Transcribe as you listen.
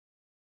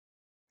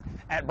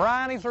At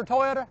Bryan Easler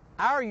Toyota,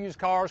 our used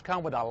cars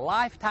come with a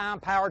lifetime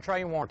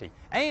powertrain warranty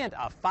and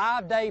a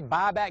 5-day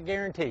buyback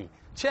guarantee.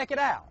 Check it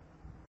out.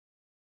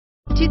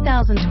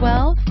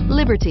 2012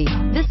 Liberty.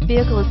 This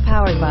vehicle is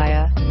powered by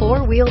a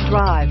 4-wheel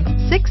drive,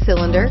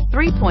 6-cylinder,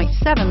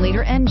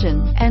 3.7-liter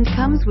engine and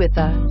comes with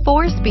a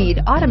 4-speed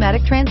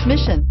automatic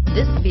transmission.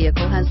 This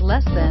vehicle has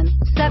less than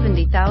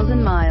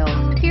 70,000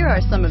 miles. Here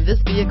are some of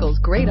this vehicle's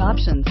great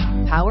options: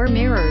 power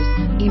mirrors,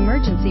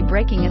 emergency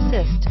braking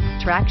assist,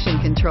 traction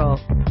control,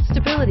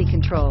 stability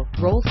control,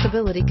 roll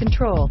stability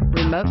control,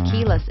 remote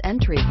keyless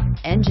entry,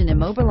 engine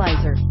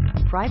immobilizer,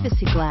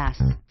 privacy glass,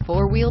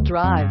 4-wheel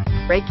drive,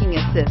 braking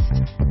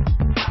assist.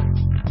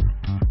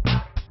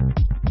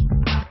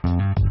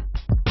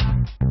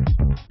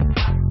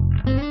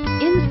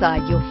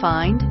 Inside you'll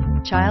find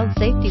child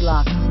safety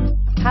locks,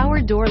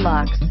 power door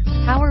locks,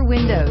 power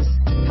windows,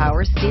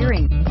 power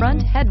steering,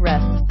 front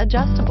headrests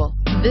adjustable.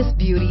 This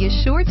beauty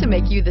is sure to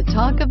make you the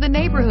talk of the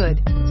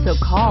neighborhood. So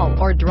call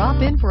or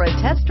drop in for a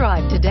test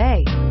drive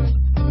today.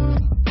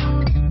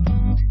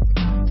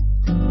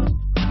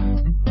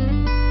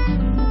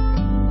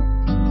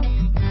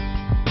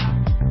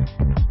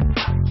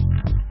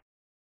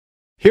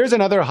 Here's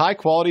another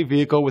high-quality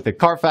vehicle with a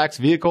CarFax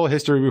Vehicle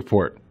History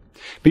Report.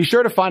 Be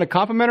sure to find a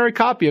complimentary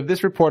copy of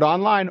this report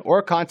online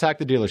or contact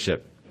the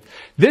dealership.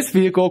 This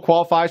vehicle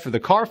qualifies for the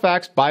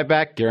CarFax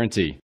Buyback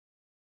Guarantee.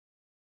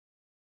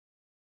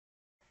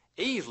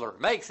 Easler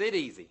makes it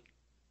easy.